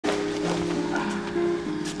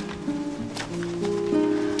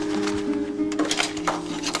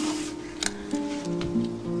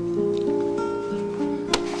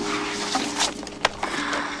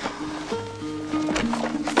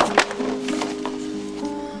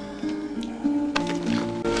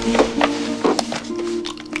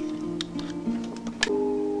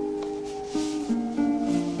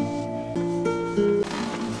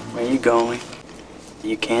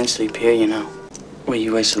can't sleep here, you know. Well,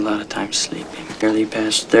 you waste a lot of time sleeping. Barely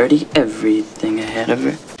past 30, everything ahead of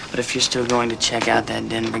her. But if you're still going to check out that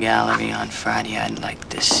Denver gallery on Friday, I'd like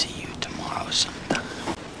to see you tomorrow sometime.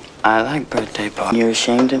 I like birthday parties. You're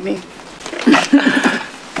ashamed of me?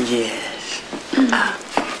 Yes.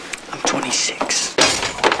 I'm 26.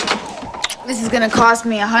 This is gonna cost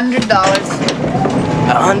me $100.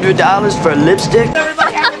 $100 for a lipstick?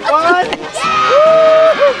 Everybody having fun?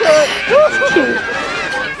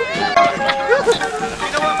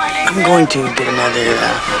 I'm going to get another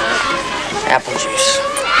apple juice.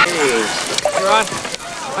 Hey, you're on?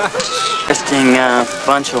 Interesting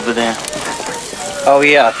bunch over there. Oh,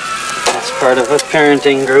 yeah. That's part of a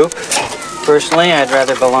parenting group. Personally, I'd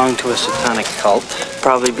rather belong to a satanic cult.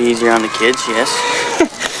 Probably be easier on the kids, yes.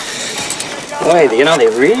 Wait, you know, they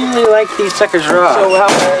really like these suckers raw. So how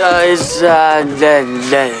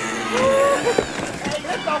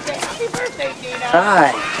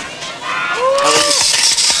Hi.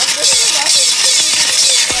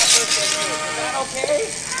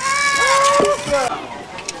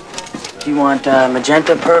 Do you want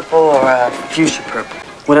magenta purple or fuchsia purple?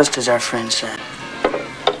 What else does our friend say?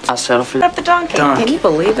 I'll settle for Up the donkey. Donkey. Can you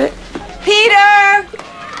believe it? Peter!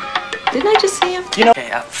 Didn't I just see him? You know.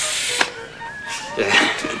 Okay,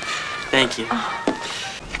 thank you.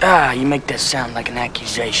 Ah, you make that sound like an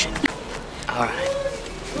accusation. All right.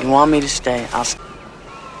 You want me to stay? I'll stay.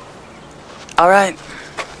 All right.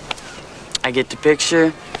 I get the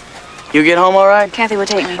picture. You get home all right? Kathy will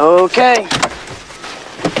take me. Okay.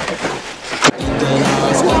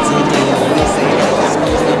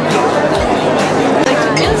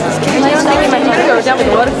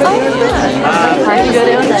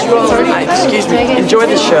 Excuse me. Enjoy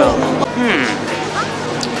the show.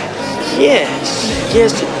 Yes.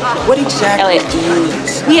 Yes. What exactly Elliott, do you...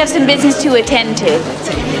 we have some business to attend to.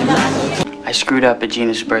 I screwed up at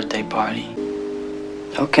Gina's birthday party.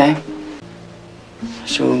 Okay.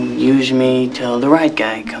 So use me till the right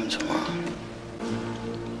guy comes along.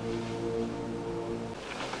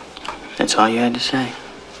 That's all you had to say?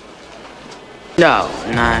 No,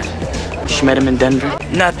 not. She met him in Denver?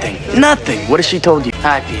 Nothing. Nothing. What has she told you?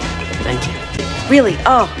 Hi, Peter. Thank you. Really?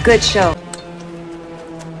 Oh, good show.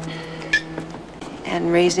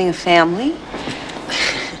 And raising a family?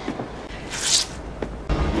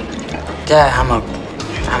 Yeah, I'm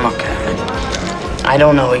okay. I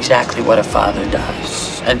don't know exactly what a father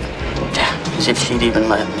does. As if she'd even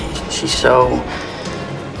let me. She's so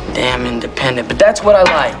damn independent, but that's what I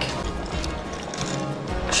like.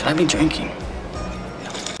 Should I be drinking?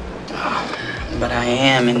 But I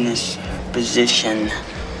am in this position,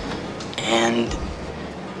 and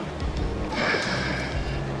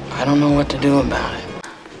I don't know what to do about it.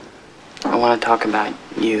 I want to talk about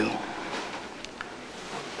you.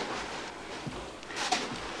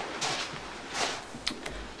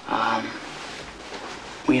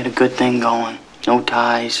 We had a good thing going. No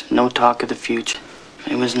ties, no talk of the future.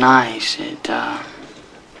 It was nice. It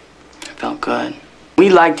felt good. We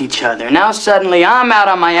liked each other. Now suddenly I'm out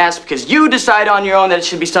on my ass because you decide on your own that it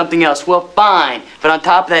should be something else. Well, fine. But on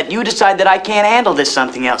top of that, you decide that I can't handle this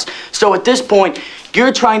something else. So at this point,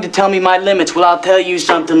 you're trying to tell me my limits. Well, I'll tell you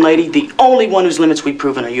something, lady. The only one whose limits we've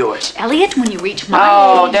proven are yours. Elliott, when you reach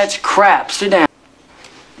my age... That's crap. Sit down.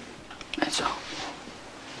 That's all.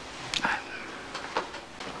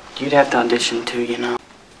 You'd have to audition too, you know.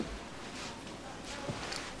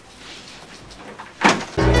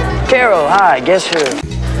 Carol, hi, guess who?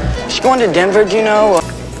 She's going to Denver, do you know?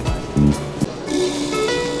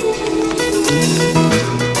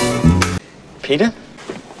 Peter?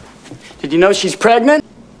 Did you know she's pregnant?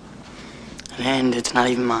 And it's not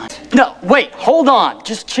even mine. No, wait, hold on.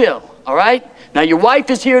 Just chill, all right? Now, your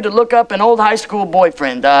wife is here to look up an old high school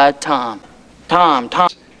boyfriend, Tom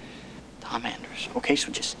Andrews. Okay,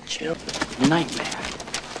 so just chill. Nightmare.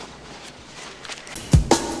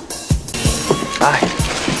 Bye.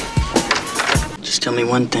 Just tell me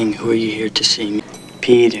one thing. Who are you here to see me?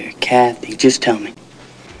 Peter, Kathy, just tell me.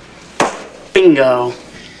 Bingo.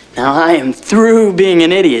 Now I am through being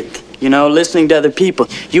an idiot. You know, listening to other people.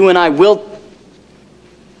 You and I will